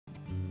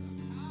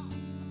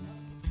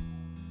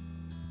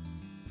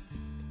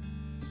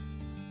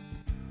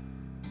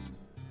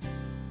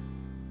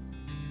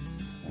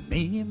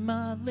Me and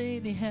my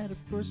lady had a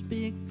first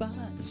big fight,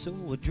 so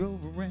I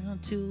drove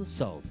around till I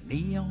saw the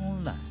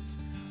neon lights,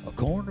 a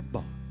corner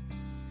bar.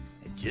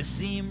 It just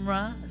seemed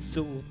right,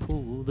 so I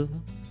pulled up.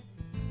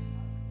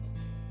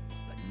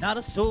 But not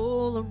a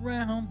soul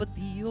around but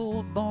the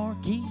old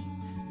barkeep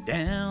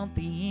down at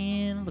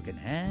the end looking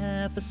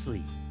half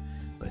asleep.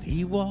 But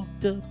he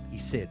walked up, he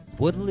said,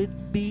 "What'll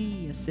it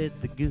be?" I said,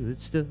 "The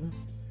good stuff."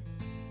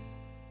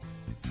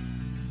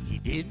 He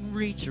didn't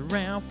reach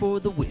around for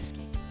the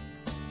whiskey,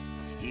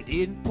 he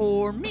didn't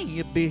pour me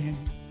a beer.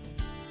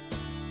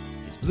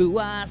 His blue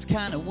eyes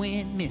kinda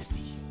went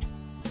misty.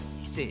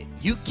 He said,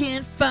 "You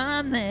can't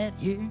find that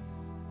here,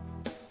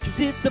 'cause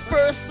it's the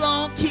first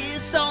long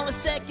kiss on the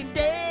second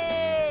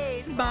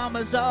date.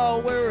 Mama's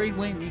all worried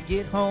when you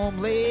get home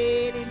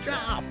late and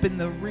dropping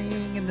the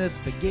ring in the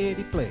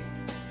spaghetti plate,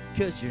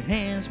 'cause your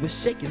hands were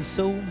shaking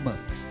so much.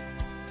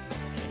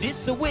 And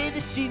it's the way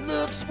that she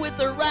looks with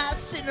her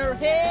rice in her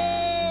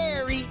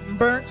hair, eating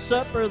burnt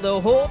supper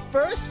the whole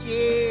first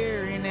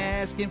year and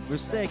asking for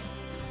seconds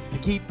to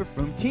keep her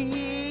from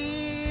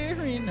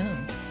tearing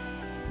up.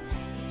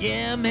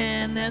 Yeah,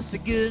 man, that's the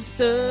good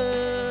stuff."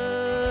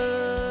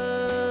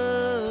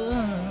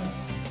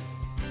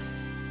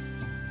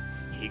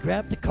 He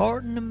grabbed a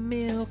carton of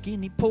milk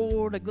and he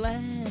poured a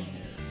glass,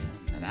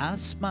 and I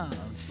smiled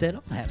and said,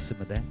 "I'll have some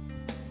of that."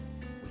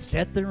 We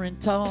sat there and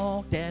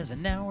talked as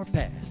an hour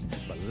passed,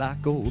 but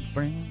like old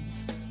friends.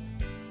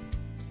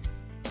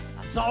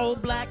 I saw a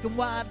black and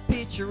white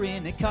picture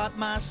and it caught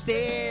my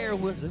stare. It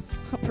was a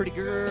pretty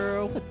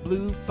girl with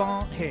blue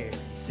font hair.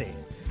 He said,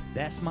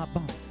 "That's my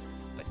bone,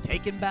 but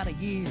taken about a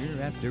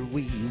year after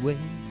we wed."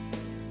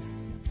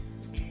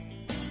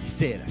 He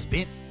said, "I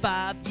spent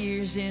 5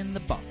 years in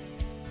the bar,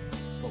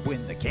 but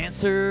when the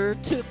cancer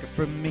took her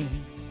from me.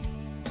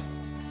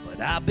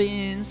 But I've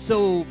been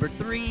sober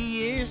 3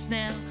 years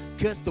now,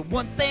 'cause the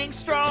one thing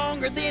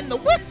stronger than the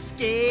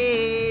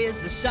whiskey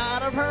is the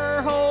shot of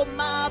her holding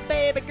my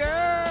baby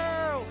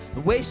girl.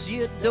 The way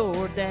she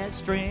adored that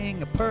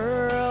string of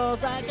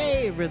pearls I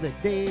gave her the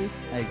day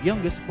our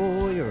youngest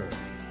boy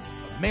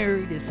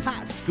married his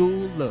high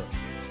school love.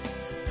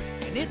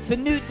 And it's a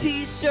new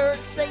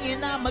t-shirt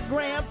saying I'm a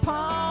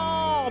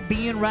grandpa,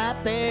 being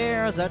right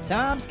there as our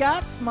times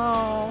got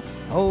small,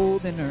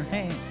 holding her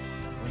hand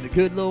when the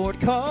good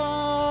Lord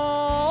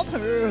called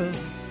her up.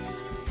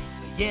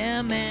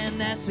 Yeah, man,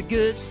 that's the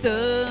good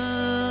stuff."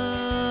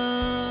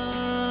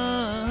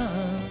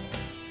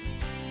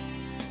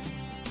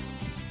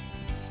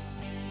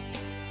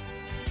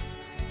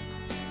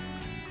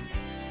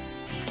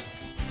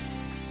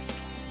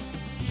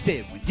 He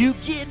said, "When you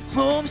get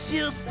home,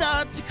 she'll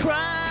start to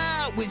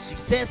cry. When she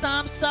says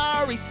I'm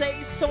sorry,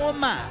 say so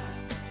am I.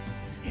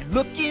 And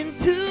look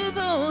into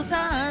those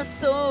eyes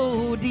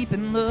so deep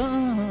in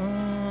love.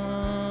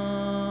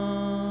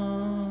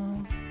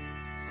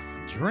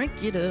 Drink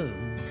it up.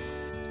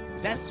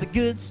 That's the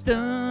good stuff.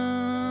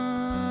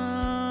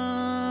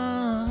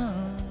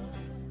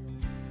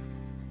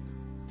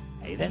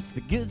 Hey, that's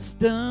the good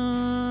stuff."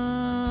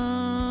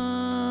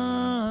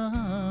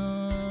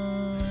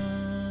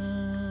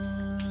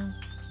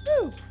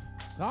 Woo!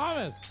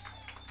 Thomas,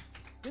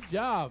 good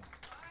job.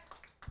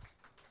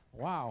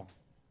 Wow.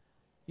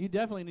 You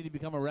definitely need to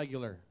become a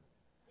regular.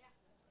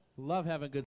 Love having good